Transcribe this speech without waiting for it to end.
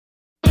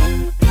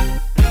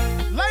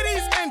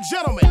and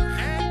gentlemen,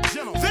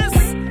 this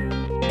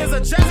is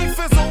a Jazzy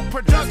Fizzle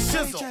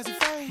production.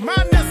 My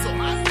Nissel.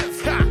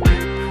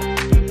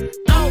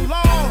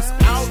 Outlaws,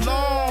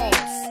 outlaws.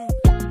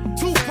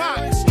 Tupac,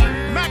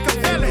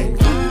 Machiavelli.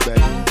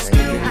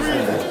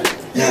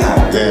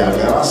 God damn,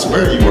 man, I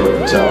swear you work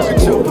for child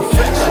support.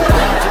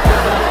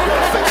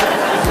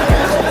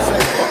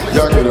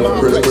 Y'all get up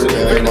Chris quick,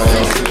 man. Everybody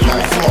else is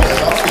nice. Come on, man.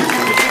 I'll see you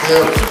from the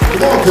stairs.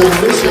 Come on, Billy.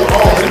 This your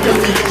home. They can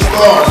feed you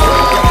stars,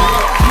 man.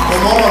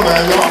 Come on,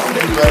 man. Y'all can do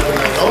better than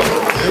that. Those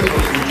are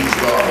different feed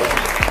stars.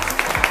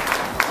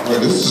 I mean,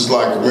 this is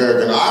like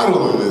American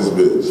Idol in this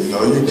bitch. You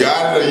know, you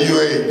got it or you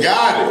ain't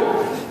got it.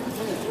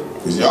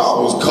 Because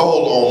y'all was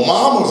cold on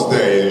Mama's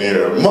Day in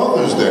here,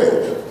 Mother's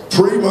Day.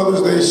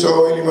 Pre-Mother's Day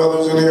show. Any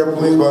mothers in here,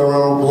 please, by a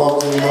round of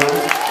applause, any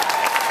mothers?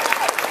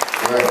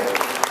 Right.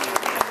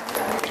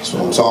 That's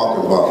what I'm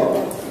talking about.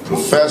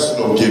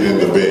 Professional get in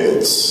the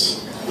beds.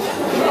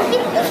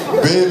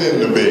 Been in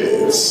the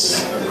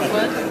beds.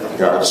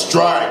 Got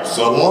stripes,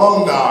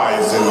 alumni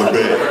is in the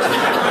bed.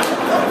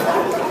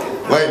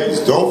 Ladies,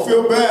 don't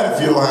feel bad if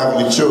you don't have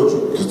any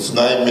children, because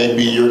tonight may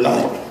be your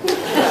night.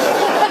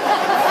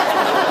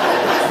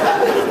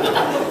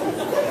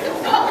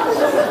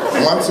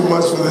 Am I too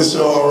much for this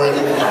show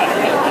already?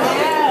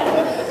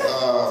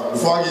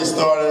 Before I get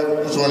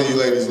started, which one of you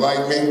ladies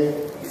like me?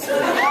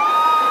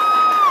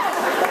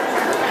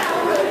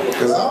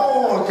 Because I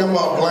don't want to come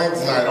up blank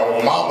tonight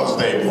on Mama's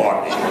Day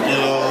party. You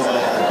know what I'm saying?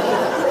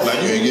 Now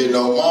you ain't getting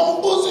no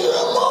mama pussy,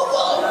 that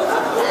motherfucker.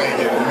 I ain't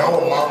getting no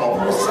mama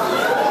pussy.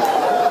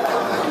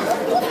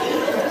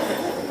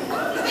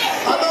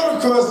 I know the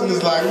question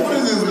is like, what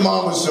is this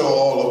mama show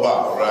all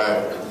about, right?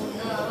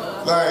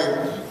 Like,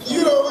 you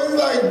know, it's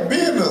like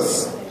being a,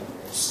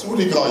 what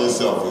do you call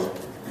yourself?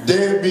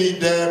 Deadbeat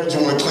dad, but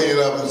you want to clean it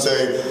up and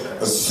say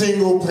a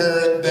single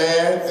parent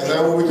dad? Is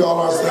that what we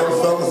call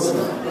ourselves, fellas?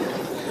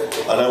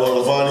 Oh, that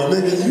wasn't funny?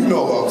 Nigga, you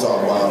know what I'm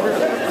talking about.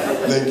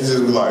 Niggas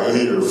just be like,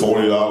 here, $40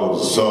 or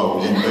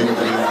something. You make it,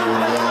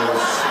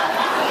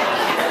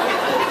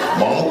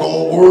 Mama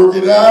gonna work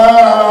it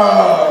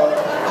out.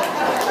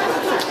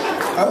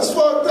 That's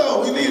fucked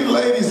up. We need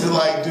ladies to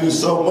like do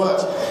so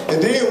much.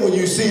 And then when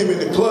you see them in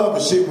the club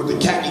and shit with the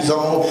khakis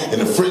on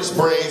and the French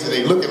braids and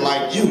they looking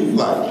like you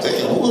like,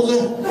 damn, who was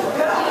that?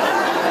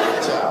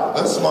 Child,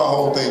 that's my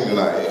whole thing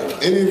tonight.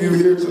 Any of you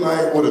here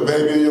tonight with a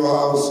baby in your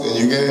house and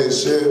you get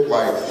shit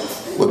like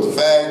with the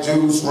fag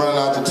juice running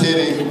out the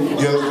titty,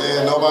 you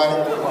understand? Nobody?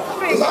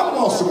 Because I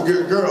lost some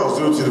good girls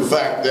due to the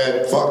fact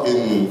that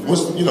fucking,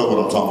 you know what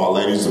I'm talking about,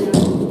 ladies? The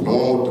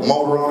one with the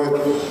motor on it.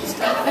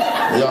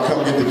 Y'all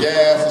come get the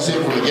gas and shit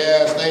from the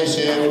gas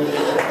station.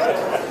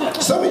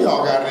 Some of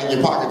y'all got it in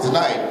your pocket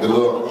tonight. The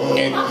little.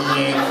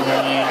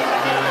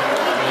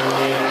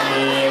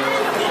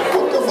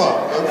 What the fuck?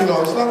 You know,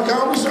 it's not a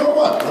comedy show or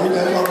what?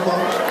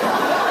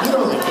 You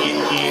know,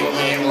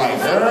 like,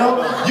 girl,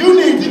 you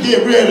need to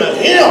get rid of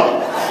him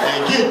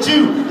and get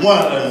you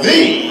one of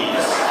these.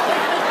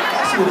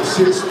 That's where the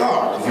shit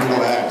starts, if you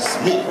want to ask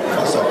me.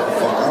 That's all the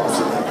fuck I'm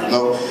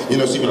saying. You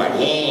know, she be like,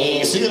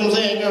 yeah, see what I'm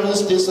saying, girl,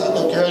 this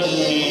other girl,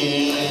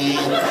 yeah.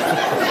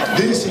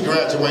 Then she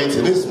graduates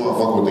to this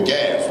motherfucker with the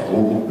gas.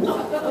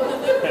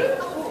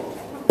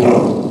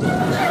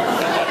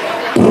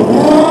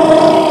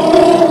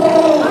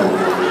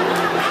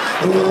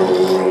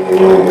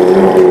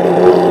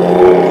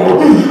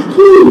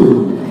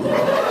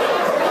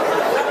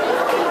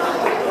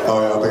 Oh,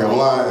 y'all think I'm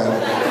lying?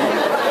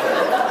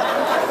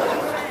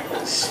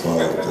 It's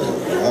fucked up.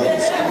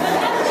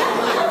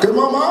 Cause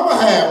my mama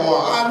had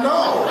one, I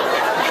know.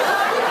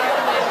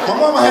 My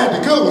mama had the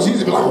good one. She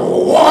used to be like,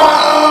 wow.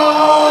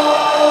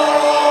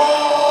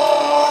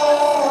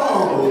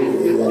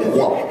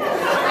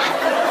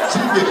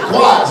 She'd get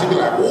quiet. She'd be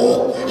like,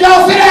 whoa.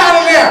 Y'all sit down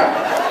in there.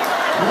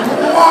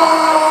 Wow,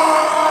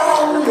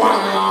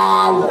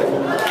 wow.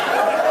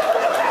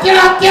 Get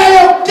up there,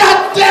 you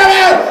goddamn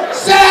it.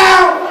 Sit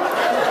down.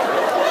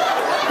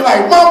 Be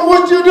like, Mama,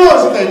 what you doing?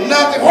 She said,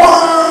 nothing.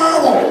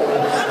 Wow.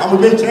 I'm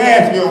gonna beat your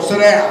ass if you don't sit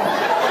down.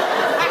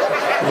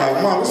 Like,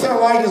 Mom, it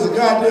sounds like there's a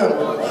goddamn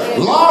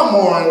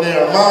lawnmower in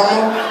there, Mama.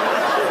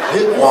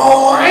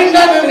 Whoa, ain't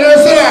nothing in here,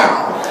 sit down.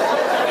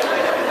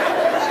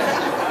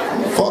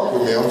 Fuck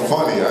with me, I'm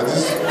funny. I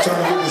just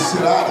trying to get this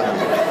shit out of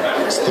me.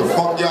 It's the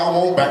fuck y'all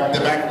want, back to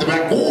back to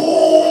back.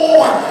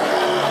 Whoa.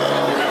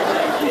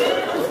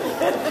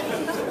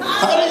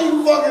 How do you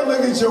fucking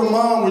look at your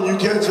mom when you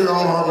catch her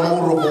on her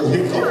motor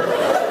vehicle?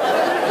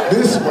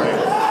 This way.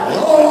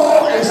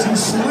 Oh, and she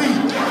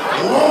sleep.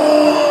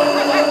 Oh.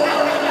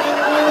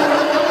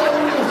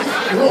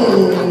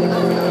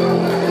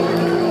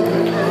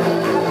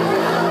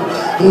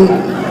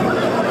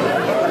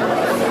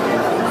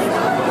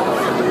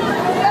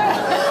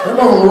 I'm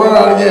gonna run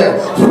out again.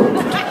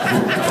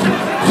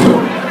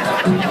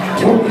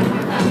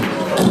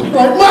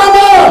 Like,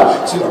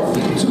 Mama!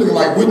 She looking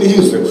like Whitney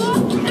Houston.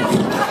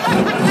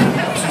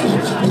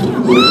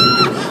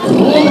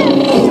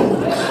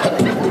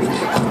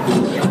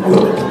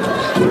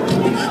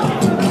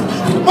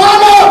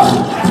 Mama!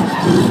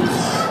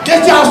 Get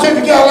y'all shit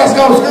together, let's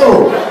go to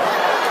school.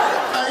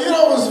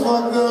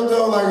 fucked up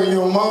though? Like when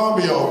your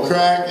mom be on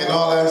crack and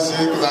all that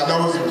shit, because I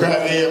know some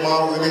crackhead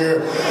moms in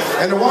here.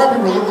 And the white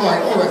people look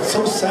like, oh, that's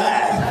so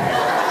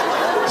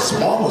sad. His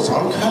mom was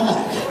on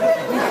crack.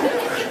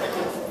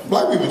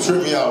 Black people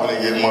trip me out when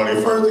they get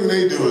money. First thing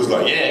they do is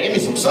like, yeah, give me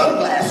some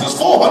sunglasses,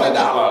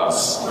 $400.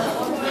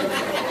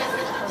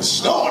 It's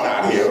snowing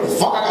out here. What the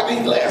fuck I got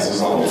these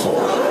glasses on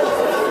for?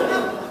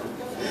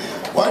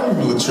 White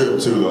people a trip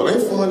too though. They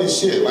fun as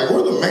shit. Like,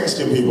 we're the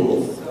Mexican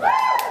people.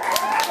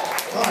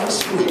 Alright,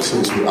 sweet.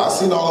 I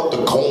seen all the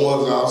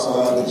Tacomas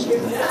outside and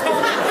shit.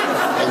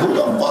 Like, who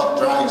the fuck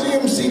drives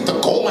GMC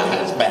Tacoma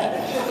hatchback?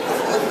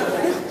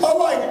 I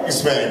like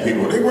Hispanic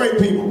people. They're great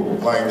people.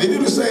 Like, they do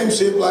the same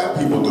shit black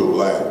people do.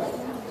 Like,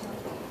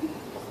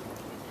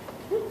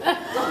 I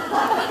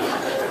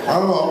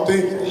don't know, I'm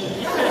thinking.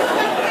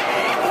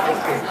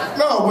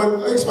 No,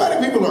 but Hispanic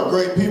people are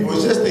great people.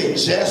 It's just their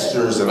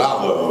gestures that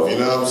I love, you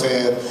know what I'm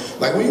saying?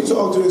 Like, when you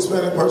talk to a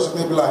Hispanic person,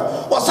 they be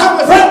like, what's up,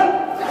 my friend?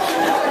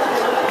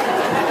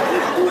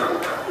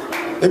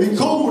 They be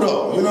cool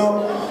though, you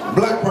know?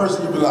 Black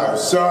person, you be like,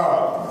 sir. A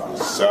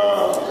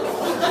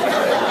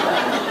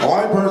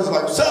white person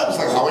like, what's up? It's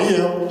like, how are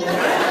you?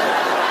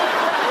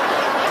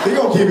 He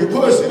gonna keep it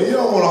pushing. He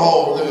don't want to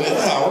hold. What the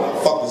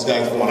fuck this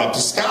guy's going up the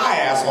sky,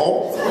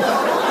 asshole?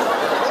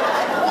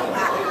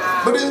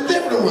 But it's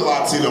different with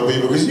Latino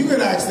people because you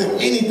can ask them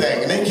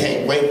anything and they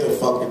can't wait to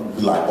fucking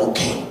be like,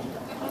 okay.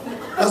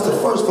 That's the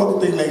first fucking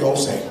thing they gonna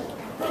say.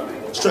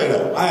 Straight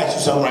up. I ask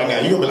you something right now,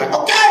 you gonna be like,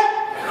 okay.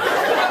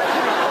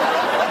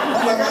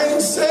 I'm like, I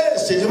ain't said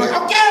shit. You're like,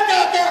 okay.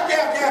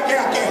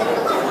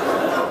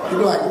 You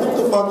be like, what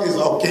the fuck is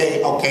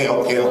okay?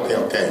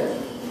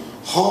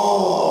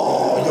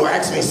 Oh, you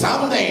asked me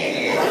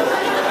something.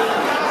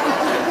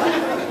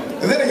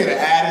 And then they get an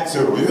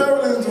attitude. You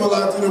ever listen to a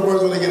Latino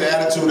person when they get an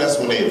attitude? That's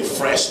when they're the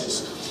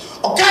freshest.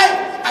 Okay,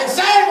 I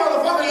say,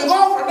 motherfucker, you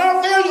go for no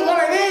field, you want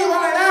to leave, you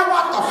want to leave,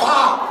 what the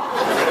fuck?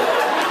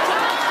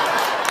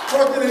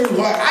 First thing they do,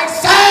 what? I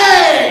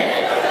say!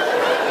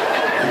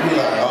 You be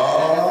like,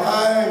 all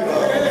right.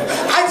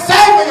 I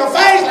say for your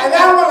face, like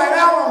that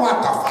one,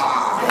 what the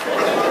fuck?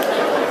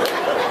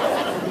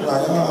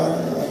 Like, all right.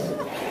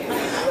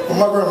 Well,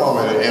 my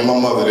grandmama and my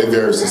mother, they're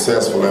very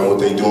successful at what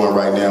they're doing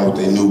right now with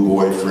their new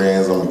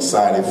boyfriends. I'm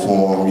excited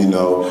for them, you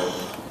know.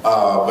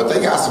 But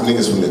they got some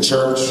niggas from the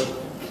church.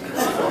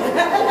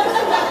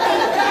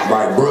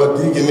 Like, bruh,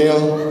 Deacon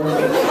them.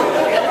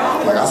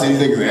 Like, I see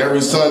these niggas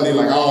every Sunday.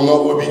 Like, I don't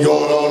know what be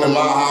going on in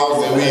my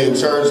house and we in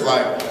church.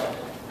 Like,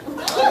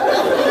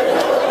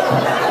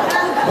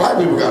 black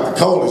people got the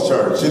coldest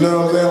church, you know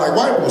what I'm saying? Like,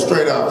 white people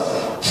straight out.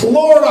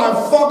 Lord, I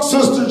fucked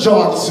Sister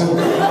Johnson.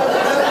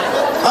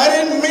 I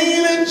didn't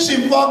mean it.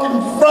 She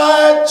fucking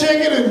fried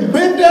chicken and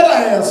bent that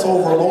ass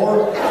over,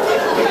 Lord.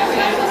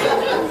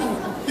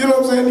 You know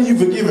what I'm saying? And you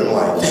forgive him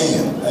like,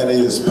 damn, that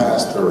is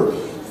Pastor,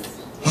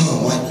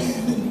 white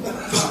man.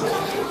 Fuck.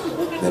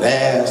 That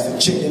ass, the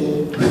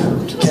chicken,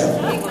 together.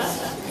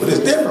 But it's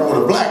different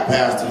with a black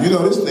pastor. You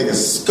know, this nigga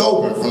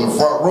scoping from the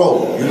front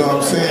row. You know what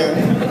I'm saying?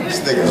 This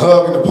nigga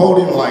hugging the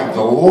podium like,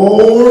 the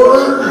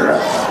Lord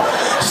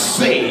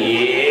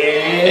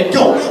said,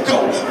 go.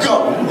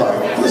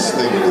 Like, this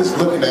nigga is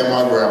looking at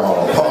my grandma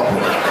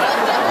pumping.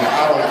 And I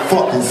don't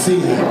fucking see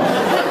him.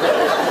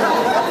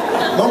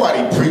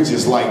 Nobody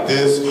preaches like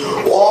this.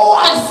 Oh,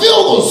 I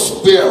feel the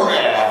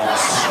spirit.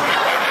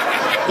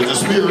 There's a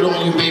spirit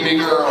on you, baby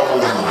girl. I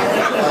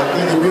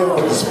think if you don't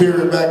put the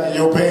spirit back in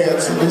your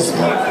pants and this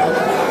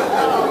motherfucker.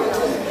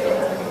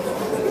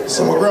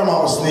 So my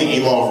grandma was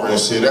sneaking him over and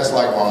shit. That's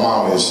like my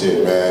mama and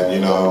shit, man, you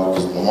know,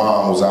 because my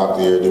mom was out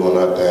there doing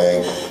her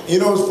thing. You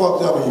know what's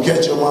fucked up when you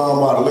catch your mom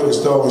by the liquor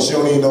store and she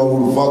don't even know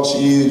who the fuck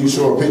she is. You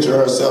show a picture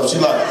of herself. She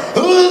like,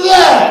 who is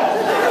that?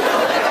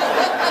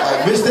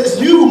 Like, bitch, that's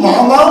you,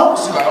 mama.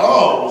 She like,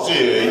 oh,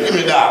 shit, give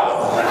me $1.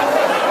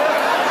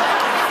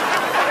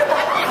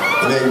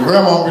 And then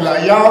grandma be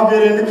like, y'all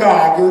get in the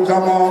car.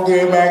 Come on,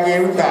 get back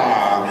in the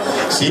car.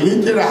 She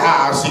be to the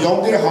house. She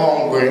don't get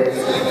hungry.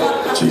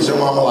 Treat your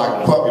mama like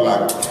a puppy,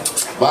 like,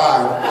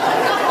 bye.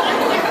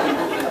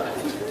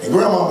 And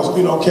grandmamas,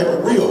 you know, kept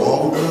it real,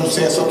 homie. You know what I'm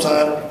saying?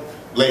 Sometimes,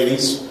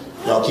 ladies,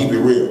 y'all keep it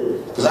real.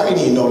 Because I didn't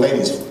even know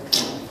ladies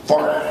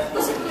fart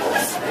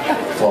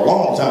for a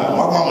long time.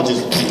 My mama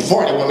just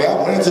farted one day. I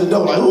went into the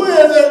door like, who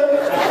is it?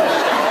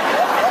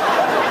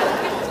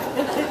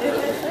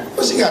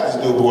 But she got this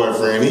new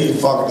boyfriend. He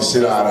fucking the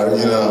shit out of her,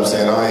 you know what I'm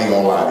saying? I ain't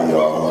gonna lie to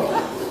y'all.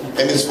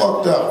 And it's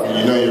fucked up.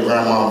 You know your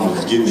grandma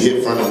was getting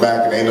hit from the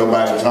back and ain't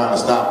nobody trying to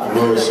stop the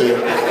bullshit.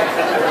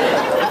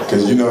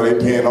 Because you know they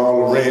paying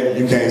all the rent.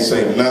 You can't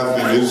say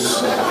nothing.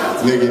 This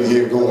nigga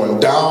here going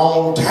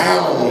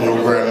downtown on your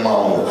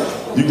grandmama.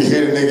 You can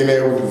hear the nigga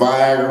there with the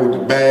Viagra, with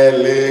the bad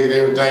leg and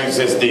everything.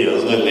 Sit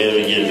still. Let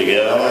me get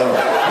together.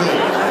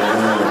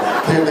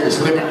 Here nigga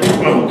slipping.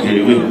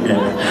 Okay,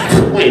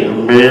 wait a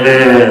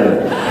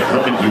minute.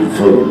 Let me get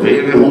for you,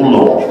 baby. Hold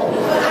on.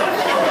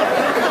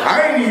 I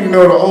didn't even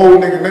know the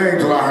old nigga name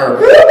till I heard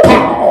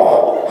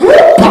pow,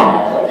 pow, pow,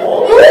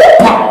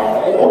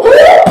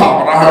 pow.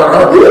 And I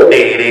heard her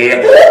daddy.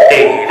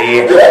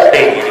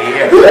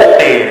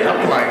 And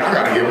I'm like, I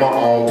gotta get my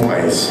own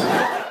place.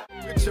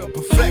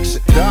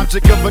 Perfection, the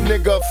object of a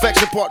nigga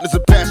affection, partners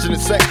in passion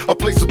and sex, a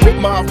place to put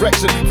my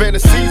erection,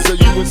 fantasies are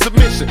you in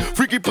submission,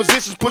 freaky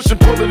positions, pushing,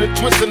 pulling and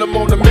twisting, I'm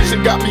on a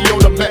mission, got me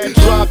on a mad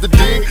drive to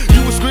dig,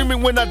 you was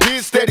screaming when I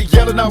did, steady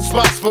yelling out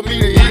spots for me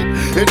to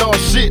hit, and all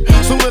shit,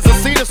 soon as I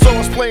seen the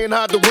songs playing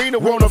hide the wiener,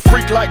 want a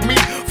freak like me,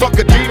 fuck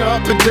a Dina,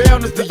 up and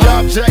down is the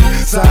object,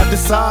 side to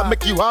side,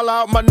 make you holler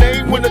out my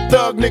name when a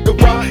thug nigga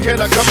ride,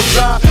 can I come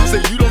inside,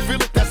 say you don't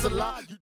feel it, that's a lie.